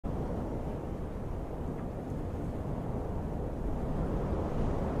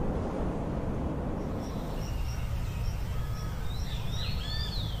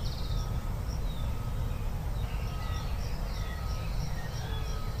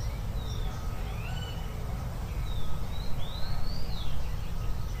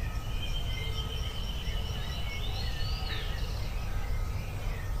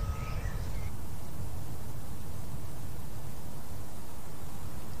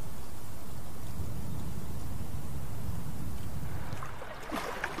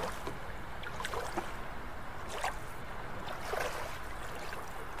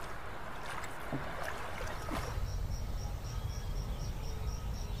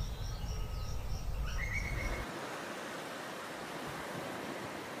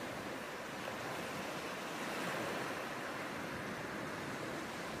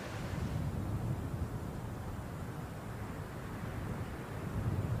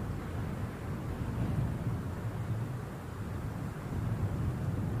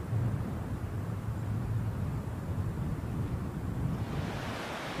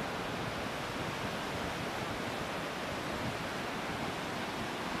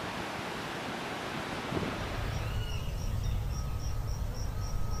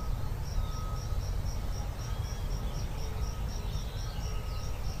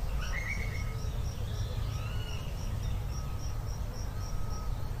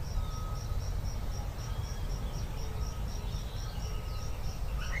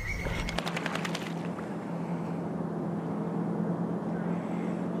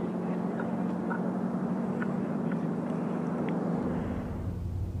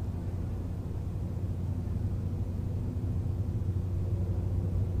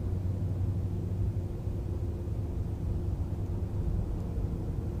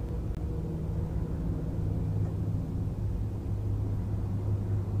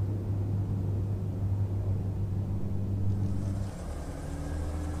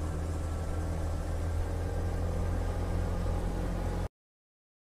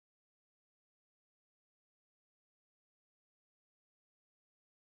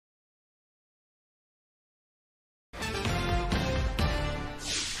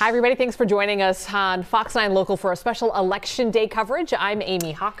Hi, everybody. Thanks for joining us on Fox 9 Local for a special Election Day coverage. I'm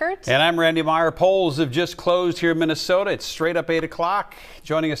Amy Hockert. And I'm Randy Meyer. Polls have just closed here in Minnesota. It's straight up 8 o'clock.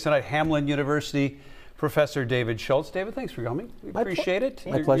 Joining us tonight, Hamline University Professor David Schultz. David, thanks for coming. We appreciate it.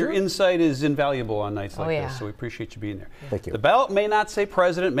 My pleasure. Your insight is invaluable on nights like this, so we appreciate you being there. Thank you. The ballot may not say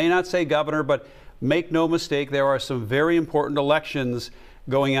president, may not say governor, but make no mistake, there are some very important elections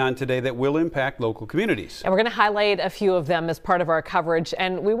going on today that will impact local communities. And we're going to highlight a few of them as part of our coverage.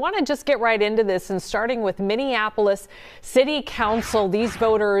 And we want to just get right into this, and starting with Minneapolis City Council. These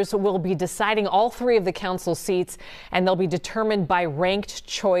voters will be deciding all 3 of the council seats, and they'll be determined by ranked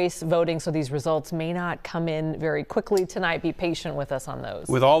choice voting. So these results may not come in very quickly tonight. Be patient with us on those.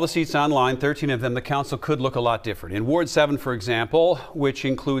 With all the seats online, 13 of them, the council could look a lot different. In Ward 7, for example, which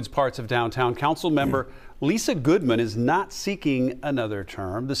includes parts of downtown, council member Lisa Goodman is not seeking another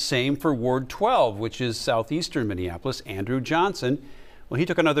term. The same for Ward 12, which is southeastern Minneapolis. Andrew Johnson, well, he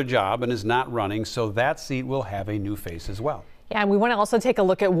took another job and is not running, so that seat will have a new face as well. Yeah, and we want to also take a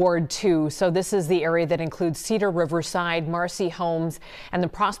look at Ward 2. So this is the area that includes Cedar Riverside, Marcy Homes, and the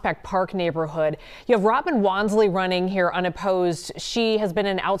Prospect Park neighborhood. You have Robin Wansley running here unopposed. She has been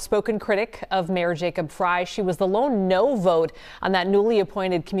an outspoken critic of Mayor Jacob Frey. She was the lone no vote on that newly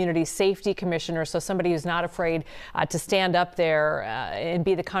appointed community safety commissioner. So somebody who's not afraid to stand up there and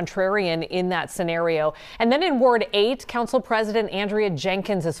be the contrarian in that scenario. And then in Ward 8, Council President Andrea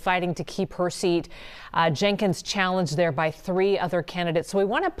Jenkins is fighting to keep her seat. Jenkins challenged there by 3 other candidates. So we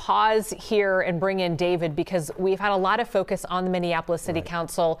want to pause here and bring in David, because we've had a lot of focus on the Minneapolis City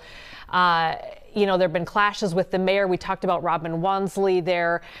Council. You know, there have been clashes with the mayor. We talked about Robin Wansley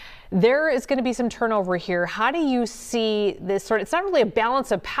there. There is going to be some turnover here. How do you see this sort of, it's not really a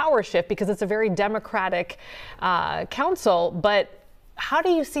balance of power shift because it's a very Democratic council, but how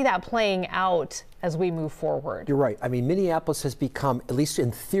do you see that playing out as we move forward? You're right. I mean, Minneapolis has become, at least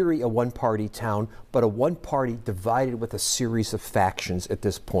in theory, a one-party town, but a one-party divided with a series of factions at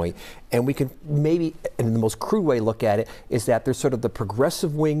this point. And we can maybe, in the most crude way, look at it, is that there's sort of the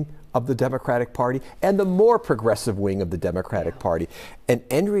progressive wing of the Democratic Party and the more progressive wing of the Democratic Party. And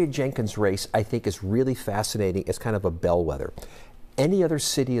Andrea Jenkins' race, I think, is really fascinating. It's kind of a bellwether. Any other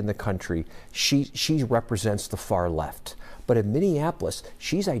city in the country, she represents the far left. But in Minneapolis,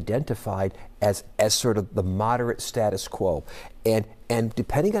 she's identified as sort of the moderate status quo. And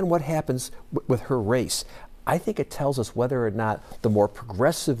depending on what happens with her race, I think it tells us whether or not the more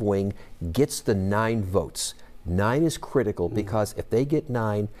progressive wing gets the 9 votes. 9 is critical because if they get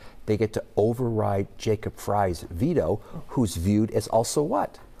 9, they get to override Jacob Frey's veto, who's viewed as also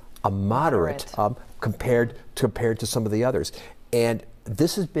what? A moderate compared to some of the others. And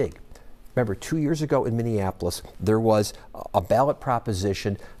this is big. Remember, 2 years ago in Minneapolis, there was a ballot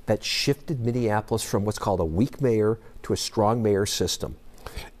proposition that shifted Minneapolis from what's called a weak mayor to a strong mayor system,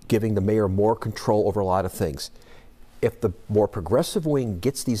 giving the mayor more control over a lot of things. If the more progressive wing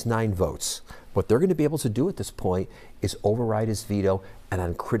gets these 9 votes, what they're going to be able to do at this point is override his veto and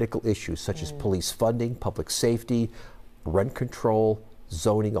on critical issues such as police funding, public safety, rent control,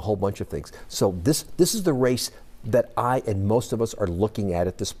 zoning, a whole bunch of things. So this is the race that I and most of us are looking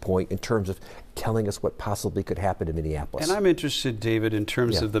at this point in terms of telling us what possibly could happen in Minneapolis. And I'm interested, David, in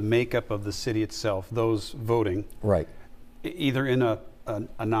terms of the makeup of the city itself, those voting, either in a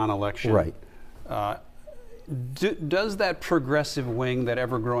non-election. Does that progressive wing, that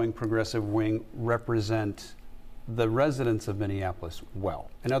ever-growing progressive wing, represent the residents of Minneapolis well?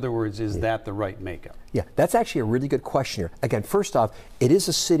 In other words, is that the right makeup? Yeah, that's actually a really good question here. Again, first off, it is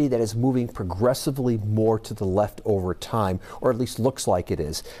a city that is moving progressively more to the left over time, or at least looks like it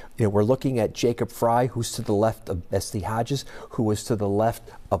is. You know, we're looking at Jacob Frey, who's to the left of Esty Hodges, who was to the left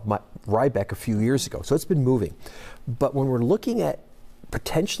of Rybeck a few years ago. So it's been moving. But when we're looking at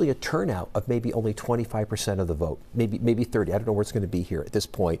potentially a turnout of maybe only 25% of the vote, maybe 30, I don't know where it's going to be here at this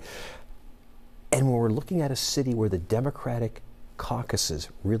point. And when we're looking at a city where the Democratic caucuses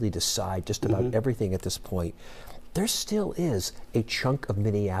really decide just about everything at this point, there still is a chunk of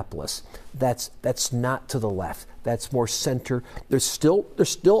Minneapolis that's not to the left, that's more center. There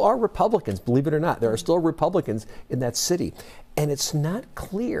still are Republicans, believe it or not. There are still Republicans in that city. And it's not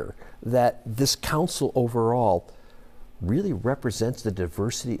clear that this council overall really represents the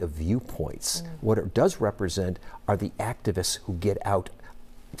diversity of viewpoints. What it does represent are the activists who get out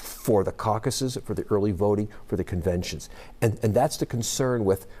for the caucuses, for the early voting, for the conventions. And that's the concern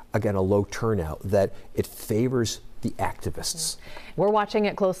with, again, a low turnout, that it favors the activists. We're watching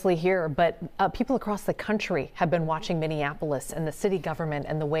it closely here, but people across the country have been watching Minneapolis and the city government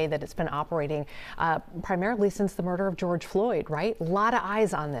and the way that it's been operating primarily since the murder of George Floyd, right? A lot of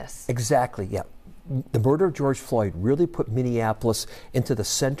eyes on this. Exactly, yeah. the murder of George Floyd really put Minneapolis into the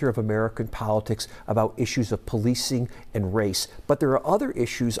center of American politics about issues of policing and race. But there are other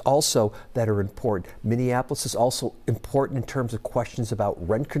issues also that are important. Minneapolis is also important in terms of questions about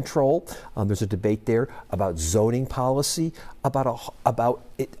rent control. There's a debate there about zoning policy, about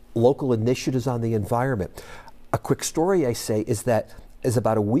local initiatives on the environment. A quick story I say is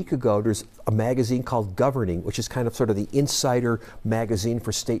about a week ago, there's a magazine called Governing, which is kind of sort of the insider magazine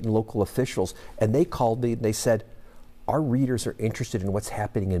for state and local officials. And they called me and they said, our readers are interested in what's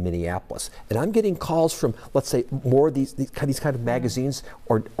happening in Minneapolis. And I'm getting calls from, let's say, more of these kind of magazines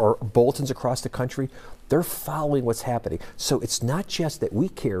or bulletins across the country. They're following what's happening. So it's not just that we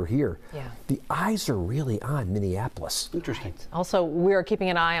care here. Yeah. The eyes are really on Minneapolis. Interesting. Also, we are keeping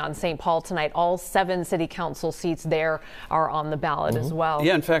an eye on St. Paul tonight. All 7 city council seats there are on the ballot as well.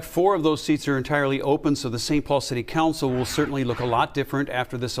 Yeah, in fact, 4 of those seats are entirely open, so the St. Paul City Council will certainly look a lot different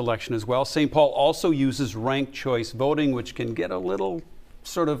after this election as well. St. Paul also uses ranked choice voting, which can get a little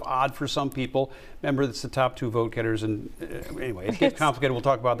sort of odd for some people. Remember, it's the top 2 vote getters, and anyway, it gets complicated. We'll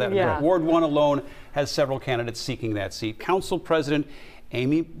talk about that. Yeah. Ward 1 alone has several candidates seeking that seat. Council President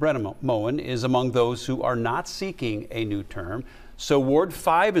Amy Brennemoen is among those who are not seeking a new term. So Ward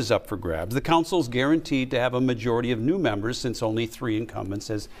 5 is up for grabs. The council is guaranteed to have a majority of new members since only 3 incumbents,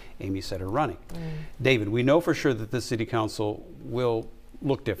 as Amy said, are running. David, we know for sure that the city council will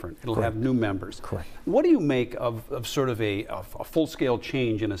look different. It'll Correct. have new members. Correct. What do you make of sort of a full-scale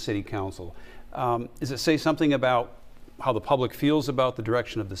change in a city council? Does it say something about how the public feels about the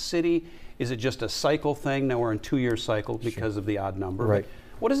direction of the city? Is it just a cycle thing? Now we're in 2-year cycle because of the odd number. Right.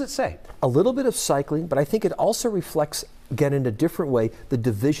 What does it say? A little bit of cycling, but I think it also reflects, again, in a different way, the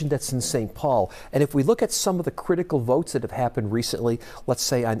division that's in St. Paul. And if we look at some of the critical votes that have happened recently, let's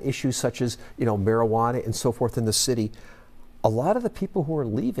say on issues such as, marijuana and so forth in the city, a lot of the people who are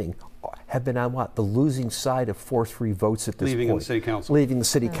leaving have been on the losing side of 4-3 votes at this point. Leaving the city council. Leaving the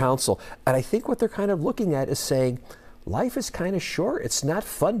city council. And I think what they're kind of looking at is saying, life is kind of short. It's not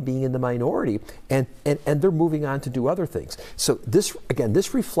fun being in the minority, and they're moving on to do other things. So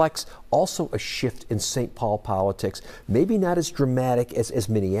this reflects also a shift in St. Paul politics, maybe not as dramatic as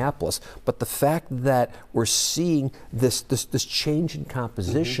Minneapolis, but the fact that we're seeing this change in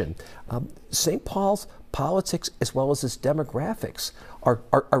composition. St. Paul's politics as well as its demographics are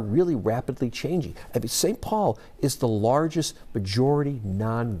really rapidly changing. I mean, St. Paul is the largest majority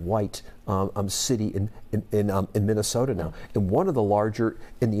non-white city in Minnesota now, and one of the larger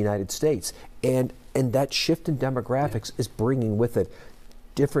in the United States. And that shift in demographics is bringing with it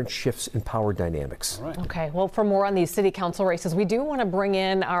different shifts in power dynamics. All right. Okay, well, for more on these city council races, we do want to bring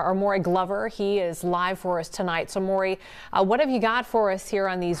in our Maury Glover. He is live for us tonight. So, Maury, what have you got for us here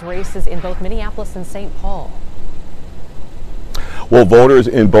on these races in both Minneapolis and St. Paul? Well, voters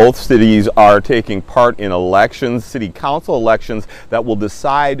in both cities are taking part in elections, city council elections, that will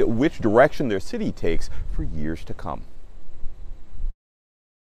decide which direction their city takes for years to come.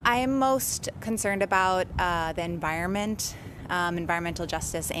 I am most concerned about the environment, environmental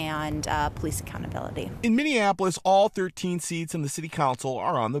justice, and police accountability. In Minneapolis, all 13 seats in the city council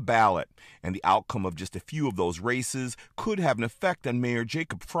are on the ballot, and the outcome of just a few of those races could have an effect on Mayor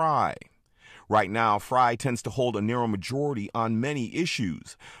Jacob Frey. Right now, Frey tends to hold a narrow majority on many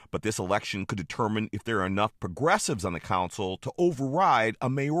issues, but this election could determine if there are enough progressives on the council to override a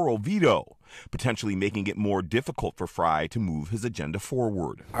mayoral veto, potentially making it more difficult for Frey to move his agenda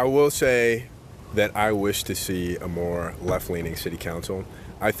forward. I will say that I wish to see a more left-leaning city council.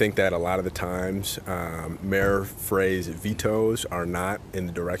 I think that a lot of the times Mayor Frey's vetoes are not in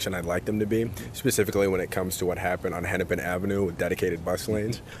the direction I'd like them to be, specifically when it comes to what happened on Hennepin Avenue with dedicated bus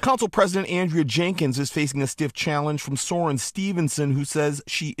lanes. Council President Andrea Jenkins is facing a stiff challenge from Soren Stevenson, who says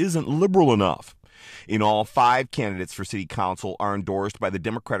she isn't liberal enough. In all, 5 candidates for city council are endorsed by the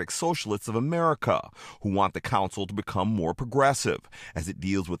Democratic Socialists of America, who want the council to become more progressive as it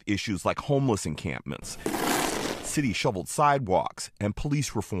deals with issues like homeless encampments, city shoveled sidewalks, and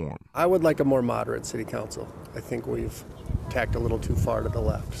police reform. I would like a more moderate city council. I think we've tacked a little too far to the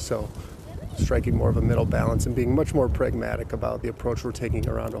left. So striking more of a middle balance and being much more pragmatic about the approach we're taking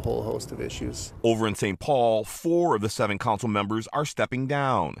around a whole host of issues. Over in St. Paul, 4 of the 7 council members are stepping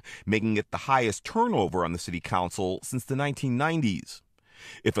down, making it the highest turnover on the city council since the 1990s.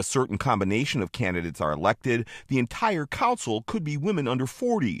 If a certain combination of candidates are elected, the entire council could be women under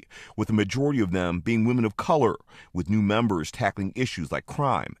 40, with the majority of them being women of color, with new members tackling issues like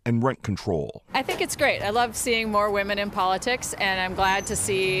crime and rent control. I think it's great. I love seeing more women in politics, and I'm glad to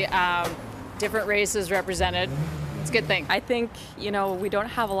see different races represented. It's a good thing. I think, we don't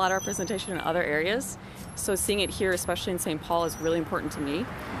have a lot of representation in other areas, so seeing it here, especially in St. Paul, is really important to me.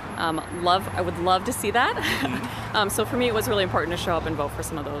 I would love to see that. So for me, it was really important to show up and vote for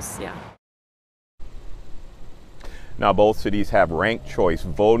some of those. Yeah. Now, both cities have ranked choice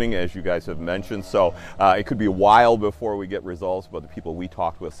voting, as you guys have mentioned, so it could be a while before we get results, but the people we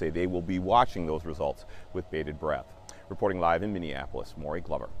talked with say they will be watching those results with bated breath. Reporting live in Minneapolis, Maury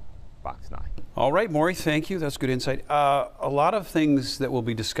Glover, Fox 9. All right, Maury, thank you. That's good insight. A lot of things that will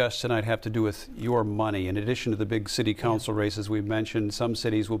be discussed tonight have to do with your money. In addition to the big city council races we've mentioned, some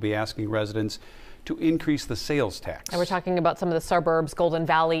cities will be asking residents to increase the sales tax. And we're talking about some of the suburbs, Golden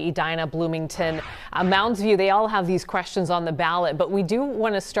Valley, Edina, Bloomington, Mounds View. They all have these questions on the ballot, but we do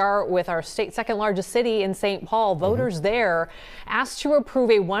want to start with our state's second largest city in St. Paul. Voters there asked to approve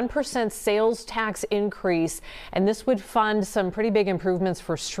a 1% sales tax increase, and this would fund some pretty big improvements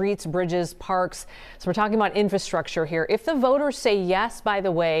for streets, bridges, parks. So we're talking about infrastructure here. If the voters say yes, by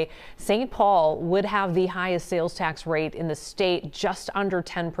the way, St. Paul would have the highest sales tax rate in the state, just under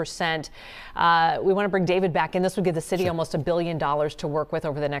 10%. We want to bring David back in. This would give the city almost $1 billion to work with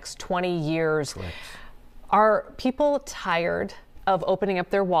over the next 20 years. Correct. Are people tired of opening up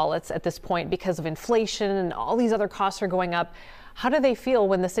their wallets at this point because of inflation and all these other costs are going up? How do they feel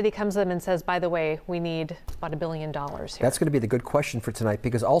when the city comes to them and says, by the way, we need about $1 billion here? That's going to be the good question for tonight,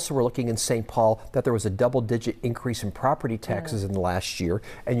 because also we're looking in St. Paul that there was a double-digit increase in property taxes in the last year.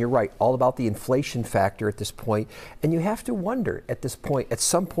 And you're right, all about the inflation factor at this point. And you have to wonder at this point, at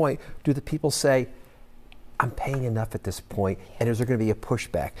some point, do the people say, I'm paying enough at this point, and is there going to be a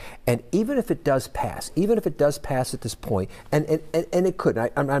pushback? And even if it does pass, at this point, and it could,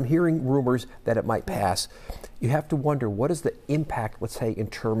 I'm hearing rumors that it might pass, you have to wonder, what is the impact, let's say, in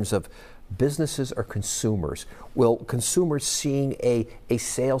terms of businesses or consumers? Will consumers seeing a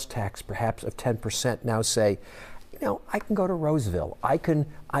sales tax perhaps of 10% now say, you know, I can go to Roseville, I can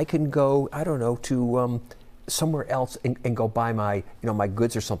go, I don't know, to somewhere else and go buy my, my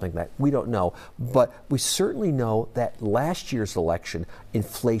goods or something like that. We don't know. But we certainly know that last year's election,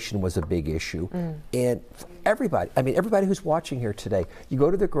 inflation was a big issue. And everybody who's watching here today, you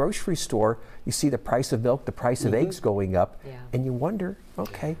go to the grocery store, you see the price of milk, the price of eggs going up, and you wonder,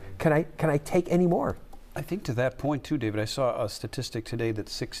 okay, can I take any more? I think to that point too, David, I saw a statistic today that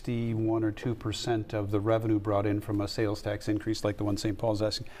 61 or 2% of the revenue brought in from a sales tax increase like the one St. Paul's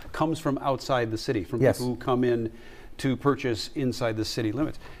asking comes from outside the city, from people who come in to purchase inside the city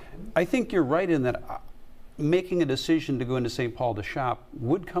limits. I think you're right in that making a decision to go into St. Paul to shop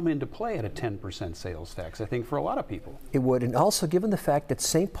would come into play at a 10% sales tax, I think, for a lot of people. It would, and also given the fact that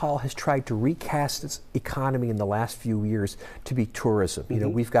St. Paul has tried to recast its economy in the last few years to be tourism. You know,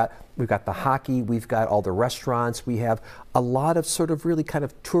 we've got the hockey, we've got all the restaurants, we have a lot of sort of really kind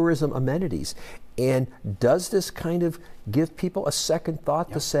of tourism amenities. And does this kind of give people a second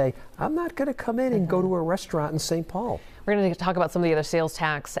thought to say, I'm not going to come in and go to a restaurant in St. Paul? We're going to talk about some of the other sales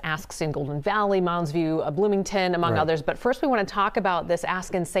tax asks in Golden Valley, Mounds View, Bloomington, among others. But first, we want to talk about this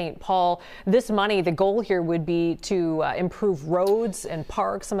ask in St. Paul. This money, the goal here would be to improve roads and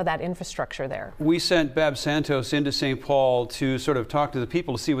parks, some of that infrastructure there. We sent Babs Santos into St. Paul to sort of talk to the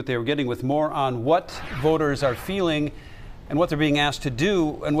people to see what they were getting, with more on what voters are feeling and what they're being asked to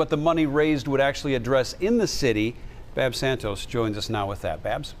do and what the money raised would actually address in the city. Babs Santos joins us now with that.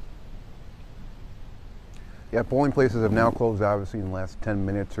 Babs? Yeah, polling places have now closed, obviously, in the last 10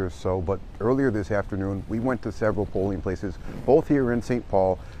 minutes or so, but earlier this afternoon, we went to several polling places, both here in St.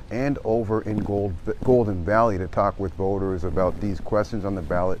 Paul and over in Golden Valley, to talk with voters about these questions on the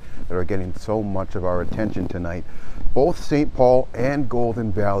ballot that are getting so much of our attention tonight. Both St. Paul and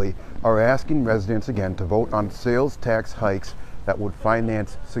Golden Valley are asking residents again to vote on sales tax hikes that would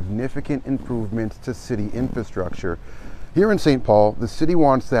finance significant improvements to city infrastructure. Here in St. Paul, the city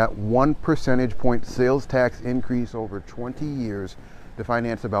wants that 1 percentage point sales tax increase over 20 years to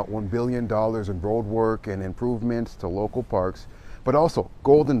finance about $1 billion in road work and improvements to local parks. But also,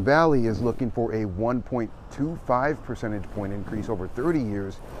 Golden Valley is looking for a 1.25 percentage point increase over 30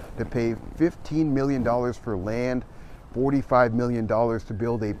 years to pay $15 million for land, $45 million to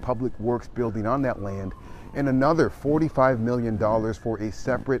build a public works building on that land, and another $45 million for a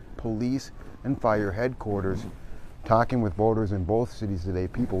separate police and fire headquarters. Talking with voters in both cities today,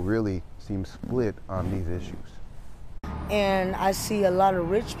 people really seem split on these issues. And I see a lot of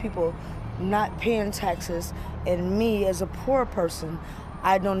rich people not paying taxes, and me as a poor person,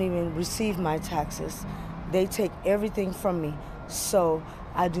 I don't even receive my taxes. They take everything from me. So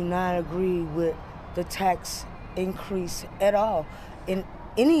I do not agree with the tax increase at all, in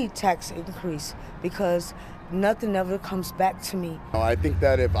any tax increase, because nothing ever comes back to me. I think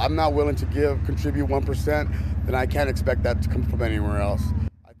that if I'm not willing to contribute 1%, then I can't expect that to come from anywhere else.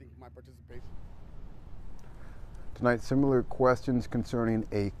 I think my participation. tonight, similar questions concerning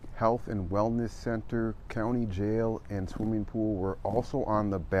a health and wellness center, county jail, and swimming pool were also on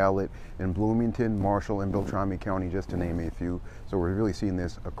the ballot in Bloomington, Marshall, and Beltrami County, just to name a few. So we're really seeing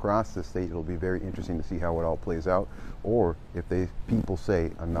this across the state. It'll be very interesting to see how it all plays out, or if people say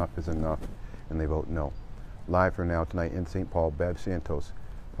enough is enough and they vote no. Live for now tonight in St. Paul, Babs Santos,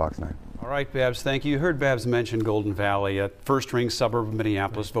 Fox 9. All right, Babs, thank you. You heard Babs mention Golden Valley, a first-ring suburb of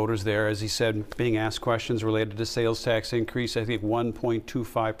Minneapolis. Voters there, as he said, being asked questions related to sales tax increase. I think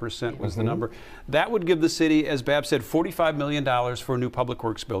 1.25% was the number. That would give the city, as Babs said, $45 million for a new public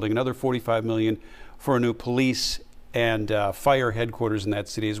works building, another $45 million for a new police and fire headquarters in that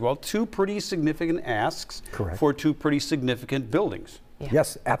city as well. Two pretty significant asks for two pretty significant buildings.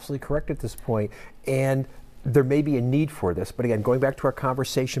 Yes, absolutely correct at this point. And there may be a need for this, but again, going back to our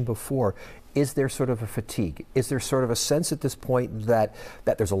conversation before, is there sort of a fatigue? Is there sort of a sense at this point that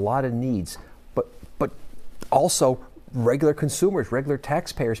there's a lot of needs, but also regular consumers, regular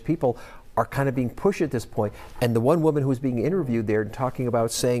taxpayers, people are kind of being pushed at this point? And the one woman who was being interviewed there and talking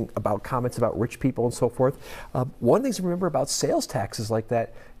about comments about rich people and so forth, one of the things to remember about sales taxes like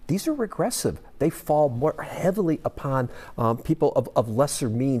that, these are regressive. They fall more heavily upon people of lesser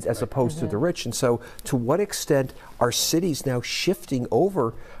means as opposed to the rich. And so to what extent are cities now shifting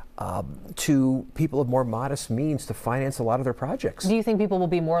over to people of more modest means to finance a lot of their projects? Do you think people will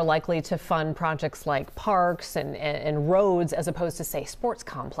be more likely to fund projects like parks and roads as opposed to, say, sports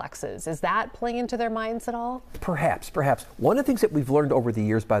complexes? Is that playing into their minds at all? Perhaps. One of the things that we've learned over the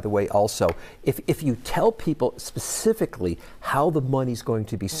years, by the way, also, if you tell people specifically how the money's going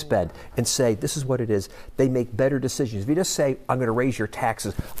to be spent and say, this is what it is, they make better decisions. If you just say, I'm going to raise your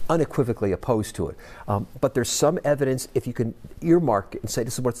taxes, unequivocally opposed to it. But there's some evidence, if you can earmark it and say,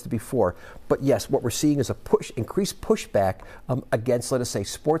 this is what's before. But yes, what we're seeing is a increased pushback against, let us say,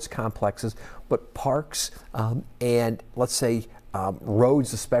 sports complexes, but parks and let's say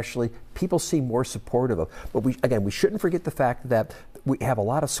roads especially, people seem more supportive of. But we shouldn't forget the fact that we have a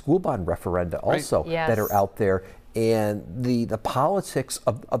lot of school bond referenda also that are out there. And the politics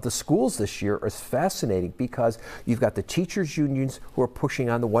of the schools this year is fascinating because you've got the teachers' unions who are pushing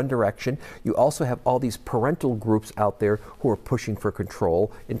on the one direction. You also have all these parental groups out there who are pushing for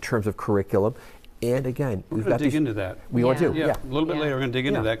control in terms of curriculum. And again, we're going to dig into that. We want to. Yeah, a little bit later we're going to dig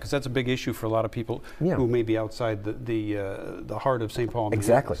into that because that's a big issue for a lot of people who may be outside the heart of St. Paul.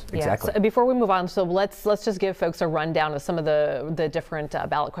 Exactly. So before we move on, so let's just give folks a rundown of some of the different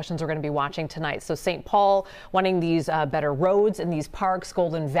ballot questions we're going to be watching tonight. So St. Paul wanting these better roads and these parks,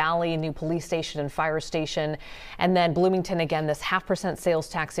 Golden Valley, a new police station and fire station, and then Bloomington again, this 0.5% sales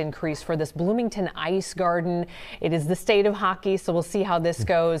tax increase for this Bloomington Ice Garden. It is the state of hockey, so we'll see how this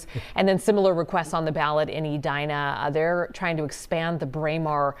goes. And then similar requests on the ballot in Edina. They're trying to expand the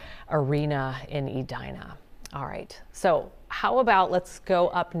Braemar Arena in Edina. All right, so how about let's go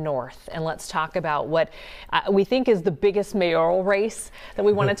up north and let's talk about what we think is the biggest mayoral race that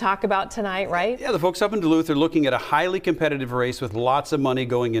we want to talk about tonight, right? Yeah, the folks up in Duluth are looking at a highly competitive race with lots of money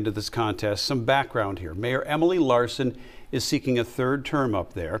going into this contest. Some background here. Mayor Emily Larson is seeking a third term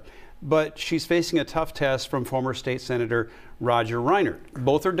up there, but she's facing a tough test from former state senator Roger Reinert.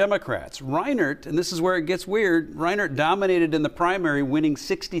 Both are Democrats. Reinert, and this is where it gets weird, Reinert dominated in the primary, winning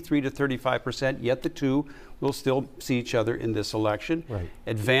 63 to 35%, yet the two will still see each other in this election.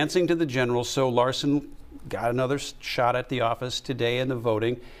 Advancing to the general, so Larson got another shot at the office today in the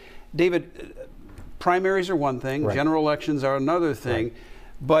voting. David, primaries are one thing, general elections are another thing,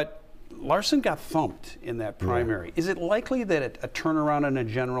 but Larson got thumped in that primary. Is it likely that a turnaround in a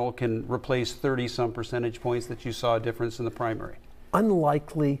general can replace 30-some percentage points that you saw a difference in the primary?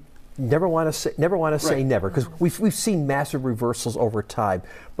 Unlikely. Never want to say never, because we've seen massive reversals over time.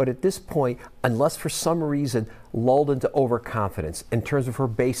 But at this point, unless for some reason lulled into overconfidence in terms of her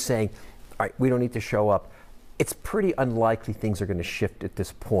base saying, all right, we don't need to show up, it's pretty unlikely things are going to shift at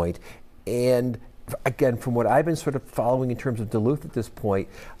this point. And again, from what I've been sort of following in terms of Duluth at this point,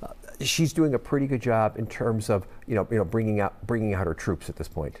 she's doing a pretty good job in terms of bringing out her troops at this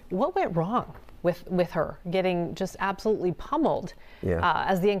point. What went wrong with her getting just absolutely pummeled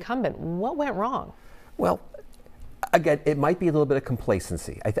as the incumbent? What went wrong? Well, again, it might be a little bit of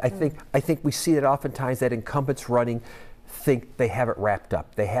complacency. I think we see it oftentimes that incumbents running think they have it wrapped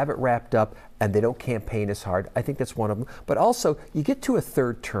up. They have it wrapped up and they don't campaign as hard. I think that's one of them. But also, you get to a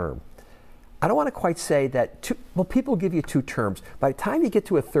third term. I don't want to quite say that, people give you 2 terms. By the time you get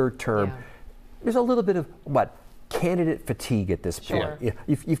to a third term, there's a little bit of, candidate fatigue at this point.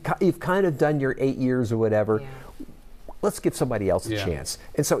 You've kind of done your 8 years or whatever. Let's give somebody else a chance.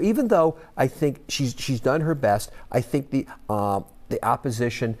 And so even though I think she's done her best, I think the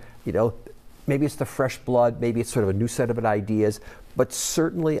opposition, maybe it's the fresh blood, maybe it's sort of a new set of ideas, but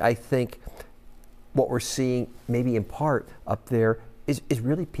certainly I think what we're seeing maybe in part up there is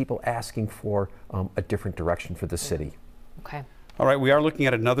really people asking for a different direction for the city. Okay. All right, we are looking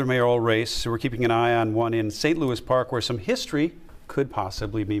at another mayoral race. So we're keeping an eye on one in St. Louis Park where some history could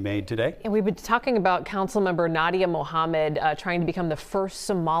possibly be made today. And we've been talking about Councilmember Nadia Mohammed trying to become the first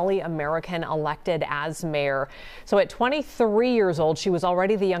Somali American elected as mayor. So at 23 years old, she was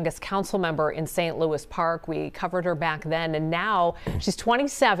already the youngest council member in St. Louis Park. We covered her back then, and now she's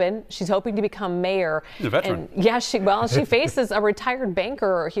 27. She's hoping to become mayor. The veteran. And yeah, she faces a retired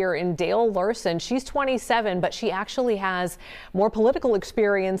banker here in Dale Larson. She's 27, but she actually has more political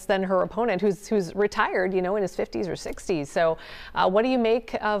experience than her opponent, who's retired, you know, in his 50s or 60s. So what do you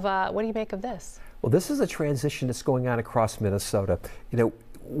make of this? Well, this is a transition that's going on across Minnesota. You know,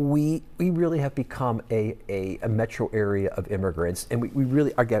 we really have become a metro area of immigrants, and we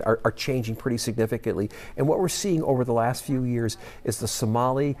really again are changing pretty significantly. And what we're seeing over the last few years is the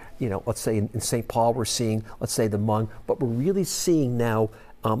Somali, you know, let's say in St. Paul, we're seeing, let's say, the Hmong, but we're really seeing now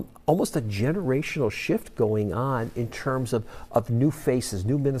almost a generational shift going on in terms of new faces,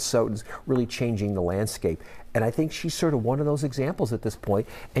 new Minnesotans really changing the landscape. And I think she's sort of one of those examples at this point.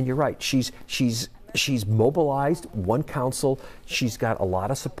 And you're right, she's mobilized one council. She's got a lot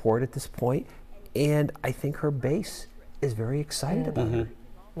of support at this point, and I think her base is very excited about her.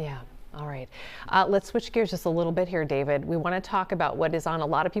 Yeah. All right. Let's switch gears just a little bit here, David. We want to talk about what is on a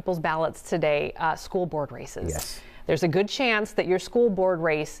lot of people's ballots today, school board races. Yes. There's a good chance that your school board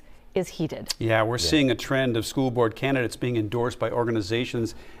race is heated. Yeah, we're seeing a trend of school board candidates being endorsed by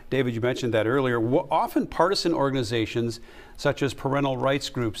organizations. David, you mentioned that earlier. Often partisan organizations such as parental rights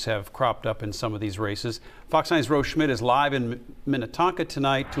groups have cropped up in some of these races. Fox 9's Rose Schmidt is live in Minnetonka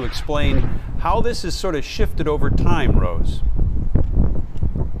tonight to explain how this has sort of shifted over time, Rose.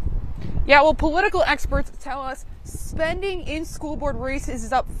 Yeah, well, political experts tell us spending in school board races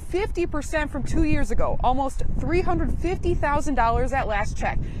is up 50% from 2 years ago, almost $350,000 at last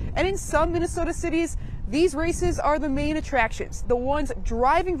check. And in some Minnesota cities, these races are the main attractions, the ones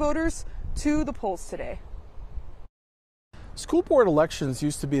driving voters to the polls today. School board elections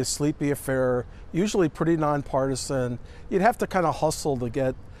used to be a sleepy affair, usually pretty nonpartisan. You'd have to kind of hustle to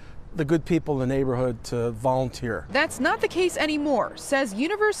get the good people in the neighborhood to volunteer. That's not the case anymore, says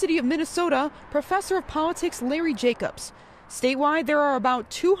University of Minnesota professor of politics Larry Jacobs. Statewide, there are about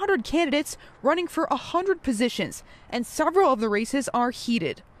 200 candidates running for 100 positions, and several of the races are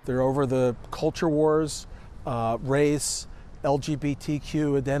heated. They're over the culture wars, race,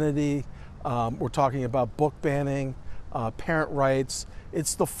 LGBTQ identity. We're talking about book banning, parent rights.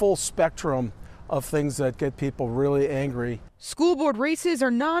 It's the full spectrum of things that get people really angry. School board races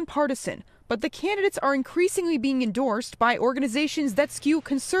are nonpartisan, but the candidates are increasingly being endorsed by organizations that skew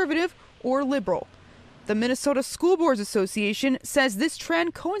conservative or liberal. The Minnesota School Boards Association says this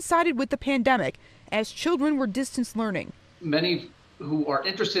trend coincided with the pandemic as children were distance learning. Many who are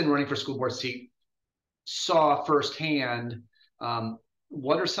interested in running for school board seat saw firsthand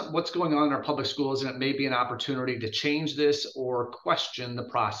what's going on in our public schools, and it may be an opportunity to change this or question the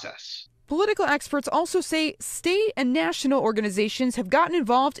process. Political experts also say state and national organizations have gotten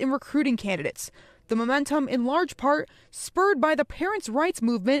involved in recruiting candidates. The momentum in large part spurred by the parents' rights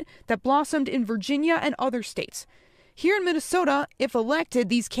movement that blossomed in Virginia and other states. Here in Minnesota, if elected,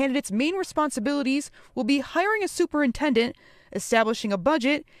 these candidates' main responsibilities will be hiring a superintendent, establishing a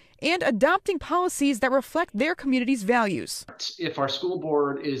budget, and adopting policies that reflect their community's values. If our school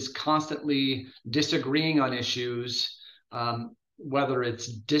board is constantly disagreeing on issues, whether it's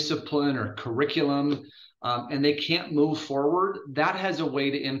discipline or curriculum, and they can't move forward, that has a way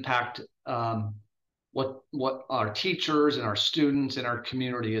to impact what our teachers and our students and our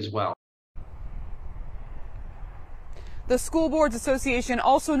community as well. The School Boards Association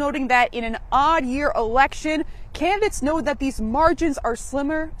also noting that in an odd year election, candidates know that these margins are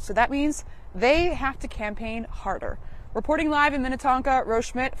slimmer, so that means they have to campaign harder. Reporting live in Minnetonka, Rose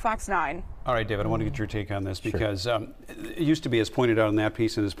Schmidt, Fox 9. All right, David, I want to get your take on this because it used to be, as pointed out in that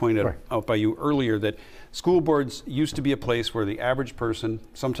piece and as pointed out by you earlier, that school boards used to be a place where the average person,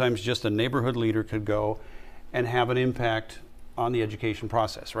 sometimes just a neighborhood leader, could go and have an impact on the education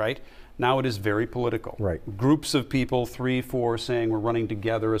process, right? Now it is very political. Right. Groups of people, 3, 4, saying we're running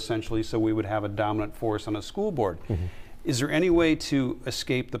together essentially so we would have a dominant force on a school board. Is there any way to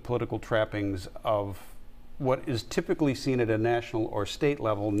escape the political trappings of what is typically seen at a national or state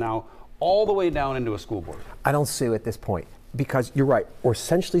level now all the way down into a school board? I don't see it at this point, because you're right. We're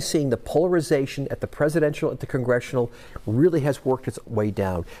essentially seeing the polarization at the presidential, at the congressional, really has worked its way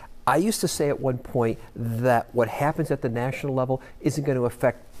down. I used to say at one point that what happens at the national level isn't going to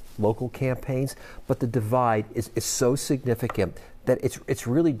affect local campaigns, but the divide is so significant that it's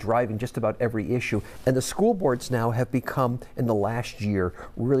really driving just about every issue. And the school boards now have become, in the last year,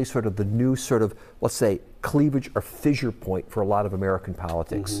 really sort of the new sort of, let's say, cleavage or fissure point for a lot of American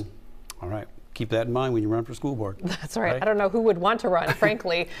politics. All right. Keep that in mind when you run for school board. That's right. I don't know who would want to run,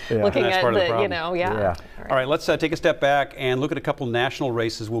 frankly, Yeah. looking That's at part of the the, problem. you know, yeah. All right, let's take a step back and look at a couple national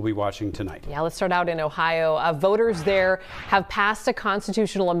races we'll be watching tonight. Yeah, let's start out in Ohio. Voters there have passed a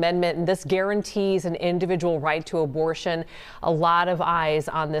constitutional amendment, and this guarantees an individual right to abortion. A lot of eyes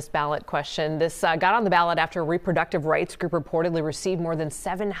on this ballot question. This got on the ballot after a reproductive rights group reportedly received more than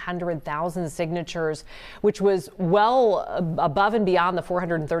 700,000 signatures, which was well above and beyond the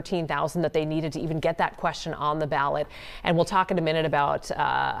 413,000 that they needed to even get that question on the ballot. And we'll talk in a minute about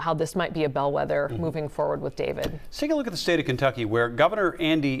how this might be a bellwether moving forward with David. Let's take a look at the state of Kentucky, where Governor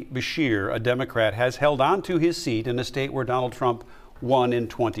Andy Beshear, a Democrat, has held on to his seat in a state where Donald Trump won in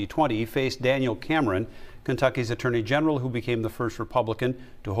 2020. He faced Daniel Cameron, Kentucky's Attorney General, who became the first Republican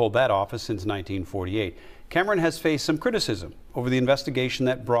to hold that office since 1948. Cameron has faced some criticism over the investigation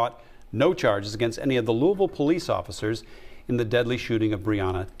that brought no charges against any of the Louisville police officers in the deadly shooting of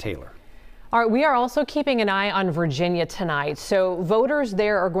Breonna Taylor. All right, we are also keeping an eye on Virginia tonight. So voters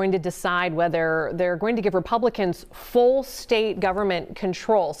there are going to decide whether they're going to give Republicans full state government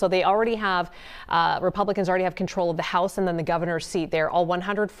control. So they already have, Republicans already have control of the House and then the governor's seat there. All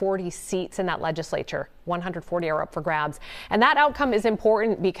 140 seats in that legislature. 140 are up for grabs. And that outcome is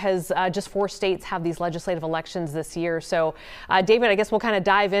important because just 4 states have these legislative elections this year. So, David, I guess we'll kind of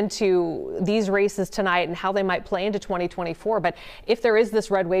dive into these races tonight and how they might play into 2024. But if there is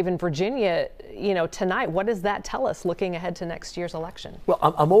this red wave in Virginia, you know, tonight, what does that tell us looking ahead to next year's election? Well,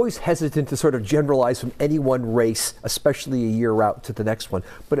 I'm always hesitant to sort of generalize from any one race, especially a year out to the next one.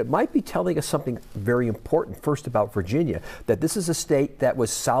 But it might be telling us something very important first about Virginia, that this is a state that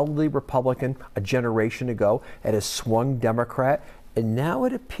was solidly Republican a generation ago and has swung Democrat, and now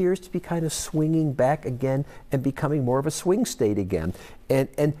it appears to be kind of swinging back again and becoming more of a swing state again.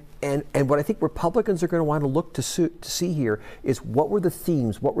 And what I think Republicans are going to want to look to see here is what were the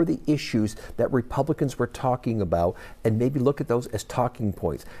themes, what were the issues that Republicans were talking about, and maybe look at those as talking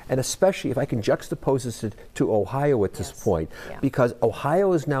points. And especially if I can juxtapose this to Ohio at this point, because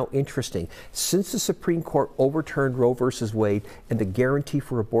Ohio is now interesting. Since the Supreme Court overturned Roe versus Wade and the guarantee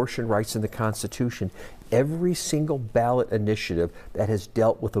for abortion rights in the Constitution, every single ballot initiative that has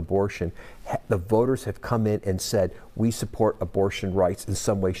dealt with abortion, the voters have come in and said, we support abortion rights in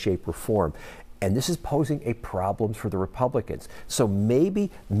some way, shape, or form. And this is posing a problem for the Republicans. So maybe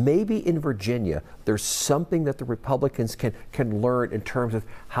in Virginia, there's something that the Republicans can learn in terms of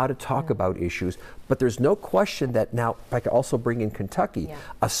how to talk about issues. But there's no question that now, if I could also bring in Kentucky,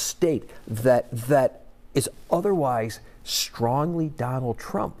 a state that is otherwise strongly Donald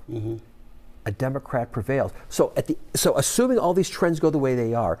Trump. A Democrat prevails. So assuming all these trends go the way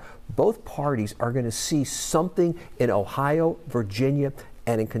they are, both parties are going to see something in Ohio, Virginia,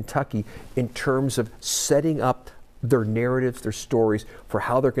 and in Kentucky in terms of setting up their narratives, their stories for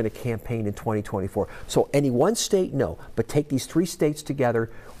how they're going to campaign in 2024. So any one state, no, but take these 3 states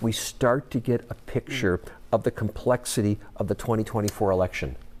together, we start to get a picture of the complexity of the 2024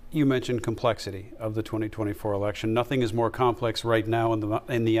 election. You mentioned complexity of the 2024 election. Nothing is more complex right now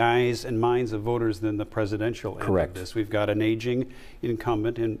in the eyes and minds of voters than the presidential end of this. We've got an aging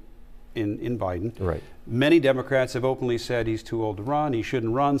incumbent in Biden. Right. Many Democrats have openly said he's too old to run, he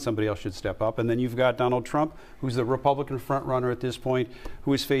shouldn't run, somebody else should step up. And then you've got Donald Trump, who's the Republican frontrunner at this point,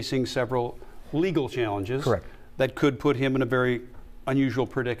 who is facing several legal challenges that could put him in a very unusual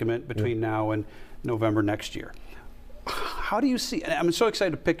predicament between now and November next year. How do you see, and I'm so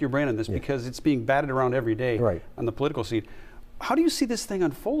excited to pick your brain on this because it's being batted around every day on the political scene. How do you see this thing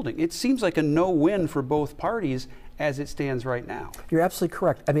unfolding? It seems like a no-win for both parties as it stands right now. You're absolutely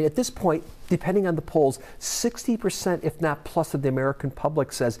correct. I mean, at this point, depending on the polls, 60%, if not plus, of the American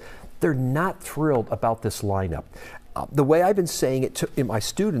public says they're not thrilled about this lineup. The way I've been saying it to my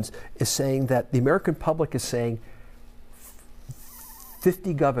students is saying that the American public is saying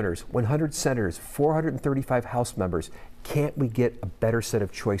 50 governors, 100 senators, 435 House members. Can't we get a better set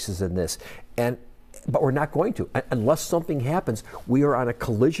of choices than this? But we're not going to. Unless something happens, we are on a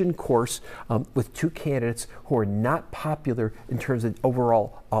collision course with 2 candidates who are not popular in terms of the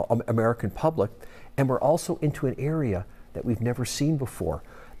overall American public. And we're also into an area that we've never seen before.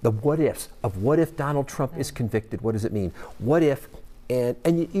 The what ifs of what if Donald Trump is convicted? What does it mean? What if,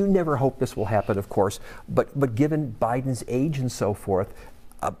 and you never hope this will happen, of course, but given Biden's age and so forth,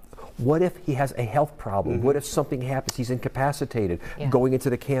 what if he has a health problem? What if something happens, he's incapacitated going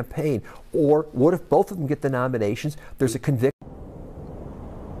into the campaign? Or what if both of them get the nominations, there's a conviction